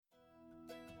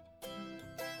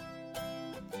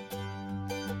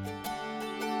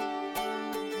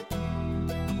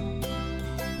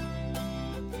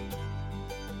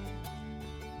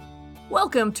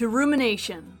Welcome to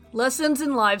Rumination, Lessons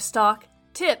in Livestock,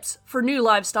 Tips for New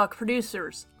Livestock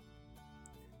Producers.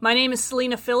 My name is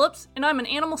Celina Phillips, and I'm an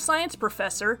animal science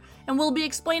professor, and will be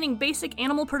explaining basic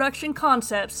animal production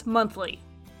concepts monthly.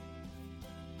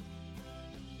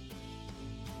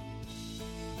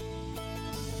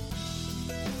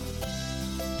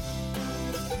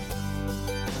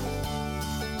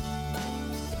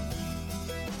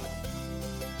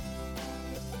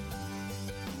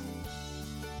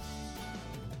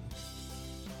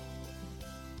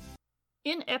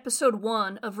 In episode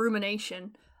 1 of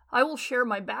Rumination, I will share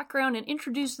my background and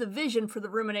introduce the vision for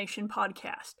the Rumination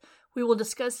podcast. We will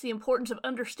discuss the importance of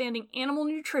understanding animal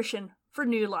nutrition for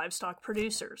new livestock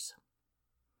producers.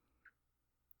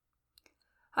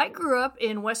 I grew up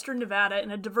in western Nevada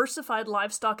in a diversified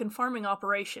livestock and farming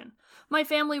operation. My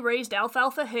family raised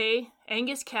alfalfa hay,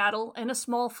 Angus cattle, and a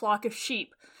small flock of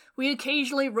sheep. We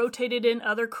occasionally rotated in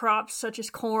other crops such as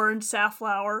corn,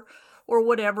 safflower, or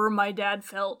whatever my dad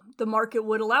felt the market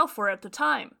would allow for at the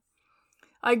time.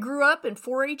 I grew up in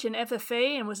 4-H and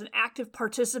FFA and was an active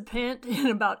participant in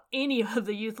about any of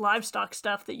the youth livestock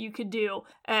stuff that you could do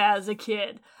as a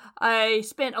kid. I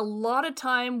spent a lot of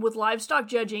time with livestock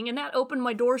judging, and that opened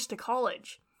my doors to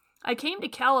college. I came to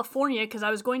California because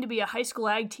I was going to be a high school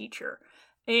ag teacher,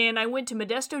 and I went to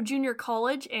Modesto Junior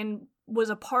College and was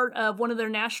a part of one of their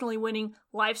nationally winning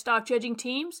livestock judging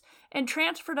teams, and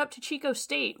transferred up to Chico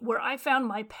State, where I found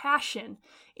my passion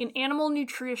in animal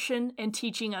nutrition and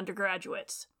teaching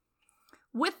undergraduates.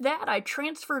 With that, I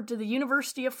transferred to the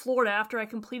University of Florida after I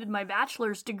completed my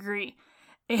bachelor's degree,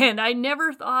 and I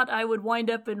never thought I would wind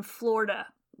up in Florida.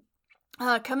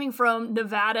 Coming from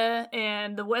Nevada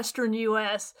and the western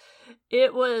U.S.,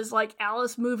 it was like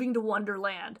Alice moving to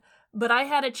Wonderland. But I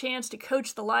had a chance to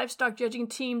coach the livestock judging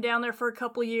team down there for a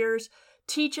couple years,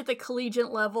 teach at the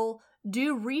collegiate level,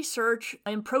 do research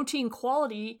in protein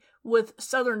quality with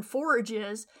southern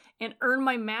forages, and earn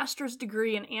my master's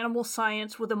degree in animal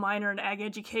science with a minor in ag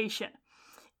education.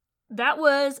 That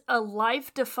was a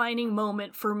life-defining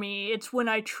moment for me. It's when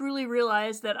I truly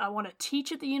realized that I want to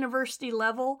teach at the university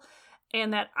level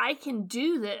and that I can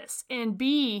do this and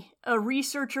be a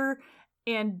researcher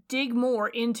and dig more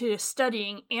into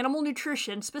studying animal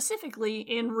nutrition, specifically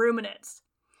in ruminants.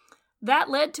 That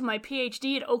led to my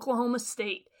PhD at Oklahoma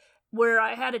State, where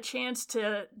I had a chance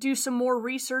to do some more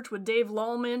research with Dave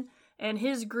Lallman and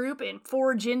his group in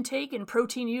forage intake and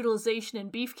protein utilization in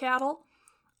beef cattle.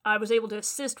 I was able to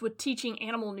assist with teaching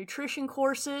animal nutrition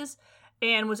courses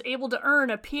and was able to earn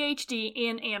a PhD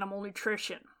in animal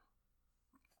nutrition.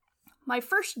 My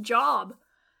first job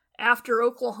after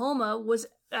Oklahoma was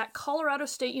at Colorado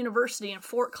State University in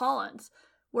Fort Collins,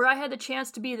 where I had the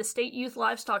chance to be the state youth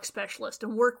livestock specialist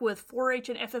and work with 4-H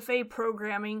and FFA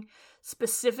programming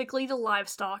specifically to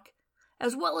livestock,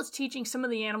 as well as teaching some of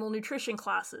the animal nutrition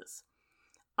classes.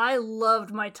 I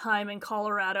loved my time in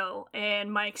Colorado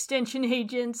and my extension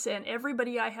agents and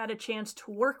everybody I had a chance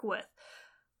to work with,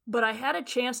 but I had a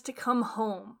chance to come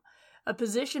home. A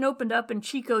position opened up in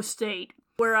Chico State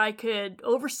where I could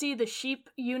oversee the sheep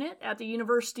unit at the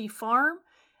university farm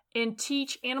and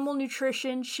teach animal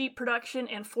nutrition, sheep production,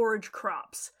 and forage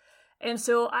crops. And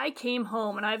so I came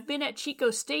home, and I've been at Chico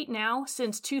State now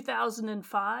since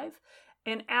 2005,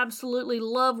 and absolutely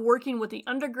love working with the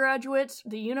undergraduates,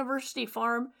 the university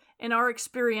farm, and our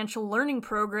experiential learning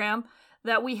program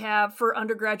that we have for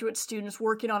undergraduate students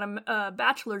working on a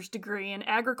bachelor's degree in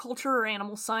agriculture or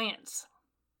animal science.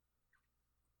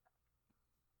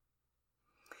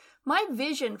 My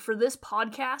vision for this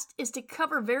podcast is to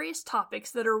cover various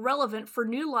topics that are relevant for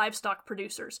new livestock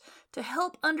producers to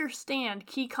help understand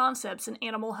key concepts in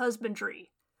animal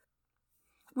husbandry.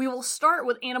 We will start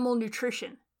with animal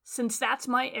nutrition, since that's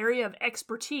my area of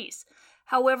expertise.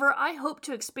 However, I hope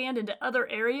to expand into other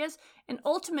areas and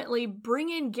ultimately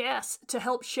bring in guests to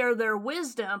help share their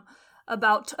wisdom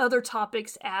about other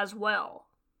topics as well.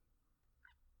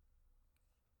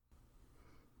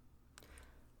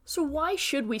 So why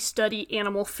should we study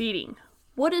animal feeding?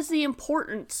 What is the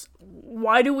importance?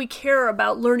 Why do we care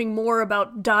about learning more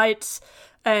about diets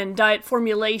and diet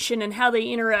formulation and how they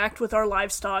interact with our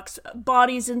livestock's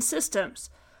bodies and systems?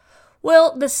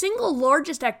 Well, the single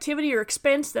largest activity or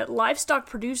expense that livestock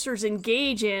producers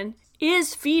engage in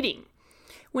is feeding.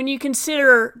 When you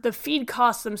consider the feed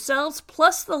costs themselves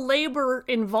plus the labor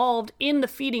involved in the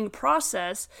feeding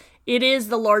process, it is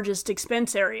the largest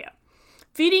expense area.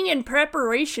 Feeding and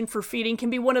preparation for feeding can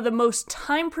be one of the most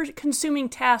time-consuming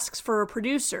tasks for a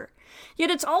producer, yet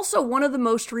it's also one of the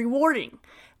most rewarding.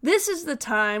 This is the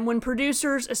time when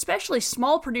producers, especially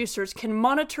small producers, can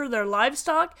monitor their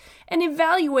livestock and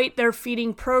evaluate their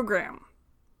feeding program.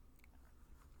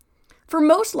 For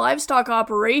most livestock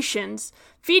operations,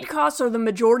 feed costs are the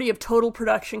majority of total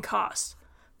production costs.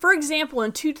 For example,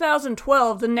 in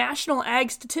 2012, the National Ag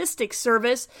Statistics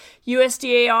Service,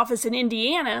 USDA office in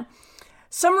Indiana,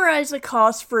 summarized the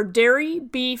costs for dairy,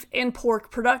 beef, and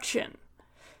pork production.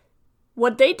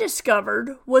 What they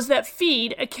discovered was that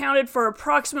feed accounted for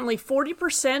approximately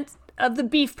 40% of the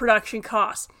beef production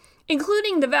costs,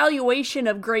 including the valuation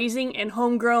of grazing and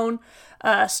homegrown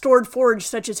stored forage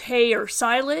such as hay or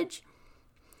silage.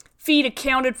 Feed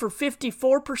accounted for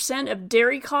 54% of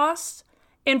dairy costs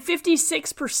and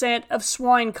 56% of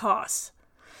swine costs.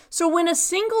 So when a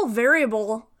single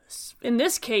variable, in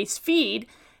this case feed,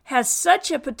 has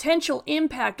such a potential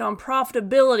impact on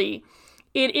profitability,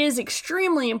 it is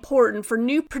extremely important for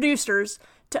new producers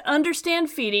to understand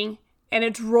feeding and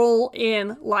its role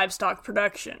in livestock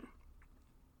production.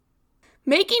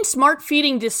 Making smart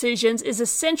feeding decisions is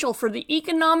essential for the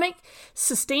economic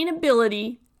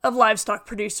sustainability of livestock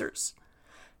producers.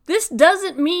 This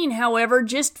doesn't mean, however,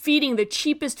 just feeding the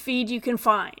cheapest feed you can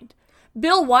find.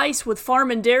 Bill Weiss with Farm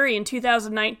and Dairy in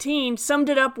 2019 summed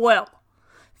it up well.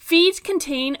 Feeds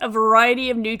contain a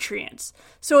variety of nutrients,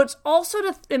 so it's also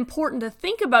important to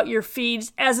think about your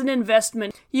feeds as an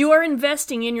investment. You are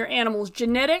investing in your animal's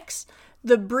genetics,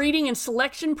 the breeding and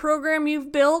selection program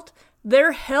you've built,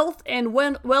 their health and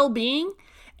well-being,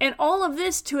 and all of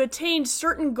this to attain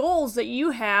certain goals that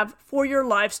you have for your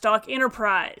livestock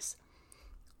enterprise.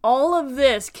 All of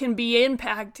this can be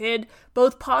impacted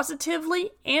both positively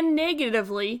and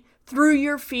negatively through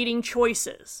your feeding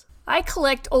choices. I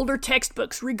collect older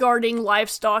textbooks regarding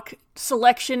livestock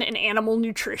selection and animal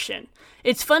nutrition.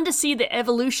 It's fun to see the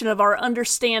evolution of our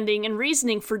understanding and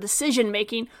reasoning for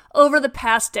decision-making over the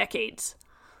past decades.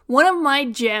 One of my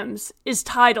gems is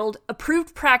titled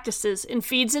Approved Practices in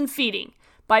Feeds and Feeding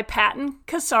by Patton,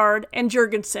 Cassard, and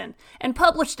Jurgensen, and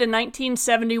published in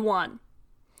 1971.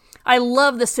 I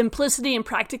love the simplicity and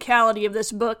practicality of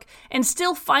this book and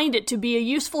still find it to be a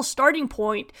useful starting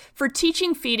point for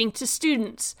teaching feeding to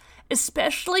students,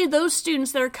 especially those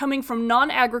students that are coming from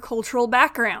non-agricultural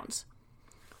backgrounds.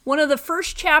 One of the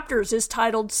first chapters is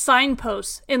titled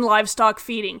Signposts in Livestock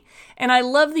Feeding, and I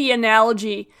love the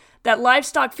analogy that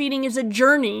livestock feeding is a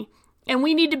journey and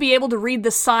we need to be able to read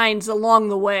the signs along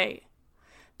the way.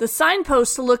 The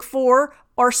signposts to look for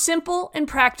are simple and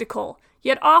practical,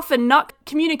 yet often not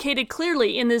communicated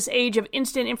clearly in this age of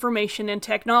instant information and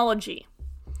technology.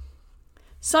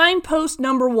 Signpost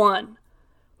number 1.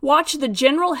 Watch the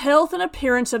general health and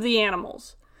appearance of the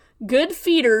animals. Good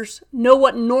feeders know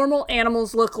what normal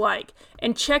animals look like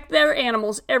and check their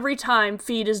animals every time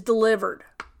feed is delivered.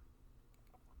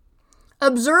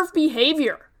 Observe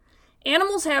behavior.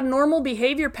 Animals have normal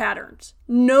behavior patterns.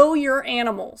 Know your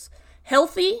animals.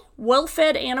 Healthy,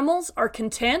 well-fed animals are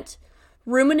content.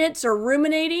 Ruminants are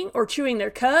ruminating or chewing their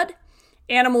cud.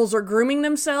 Animals are grooming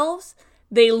themselves.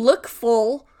 They look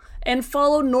full and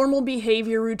follow normal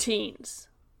behavior routines.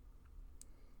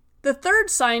 The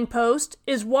third signpost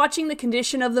is watching the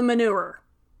condition of the manure.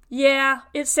 Yeah,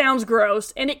 it sounds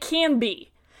gross, and it can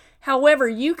be. However,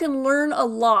 you can learn a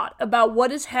lot about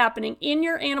what is happening in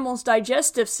your animal's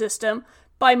digestive system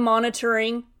by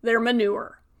monitoring their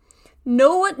manure.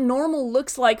 Know what normal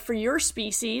looks like for your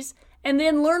species, and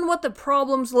then learn what the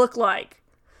problems look like.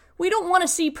 We don't want to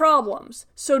see problems,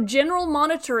 so general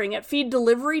monitoring at feed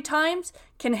delivery times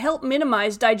can help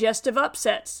minimize digestive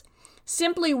upsets.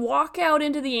 Simply walk out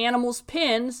into the animal's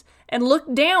pens and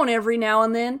look down every now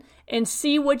and then and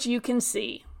see what you can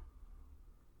see.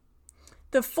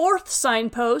 The fourth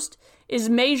signpost is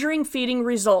measuring feeding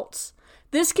results.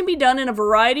 This can be done in a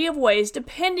variety of ways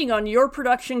depending on your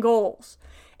production goals.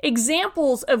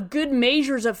 Examples of good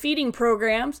measures of feeding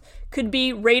programs could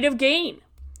be rate of gain,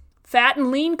 fat and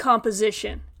lean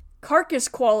composition, carcass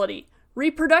quality,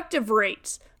 reproductive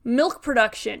rates, milk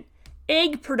production,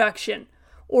 egg production,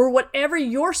 or whatever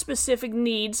your specific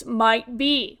needs might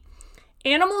be.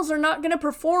 Animals are not going to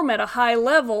perform at a high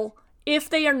level if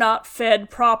they are not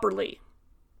fed properly.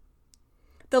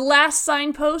 The last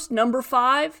signpost, number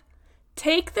 5,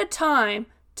 take the time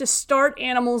to start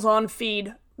animals on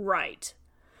feed right.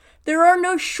 There are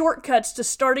no shortcuts to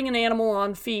starting an animal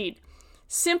on feed.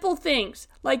 Simple things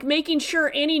like making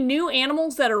sure any new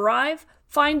animals that arrive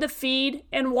find the feed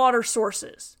and water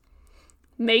sources.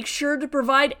 Make sure to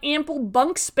provide ample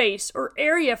bunk space or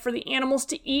area for the animals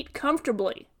to eat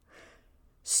comfortably.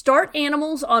 Start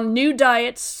animals on new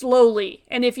diets slowly,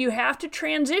 and if you have to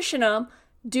transition them,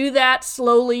 do that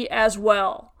slowly as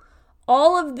well.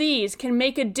 All of these can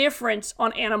make a difference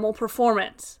on animal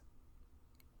performance.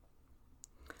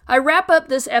 I wrap up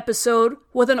this episode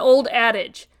with an old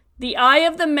adage, the eye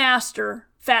of the master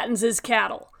fattens his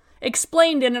cattle.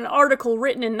 explained in an article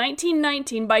written in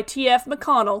 1919 by T.F.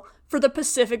 McConnell for the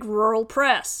Pacific Rural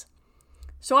Press.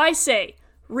 So I say,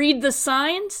 read the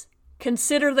signs,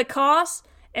 consider the costs,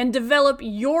 and develop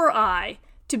your eye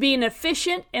to be an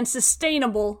efficient and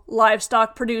sustainable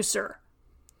livestock producer.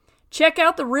 Check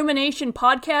out the Rumination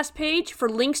podcast page for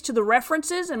links to the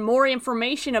references and more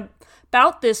information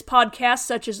about this podcast,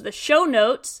 such as the show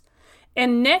notes.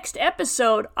 And next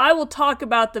episode, I will talk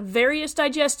about the various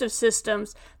digestive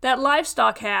systems that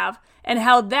livestock have and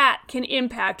how that can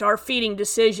impact our feeding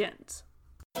decisions.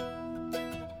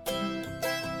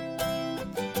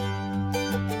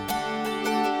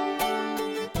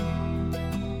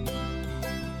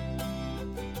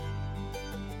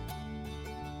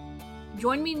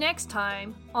 Join me next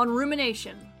time on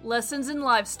Rumination, Lessons in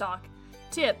Livestock,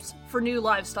 Tips for New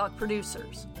Livestock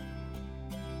Producers.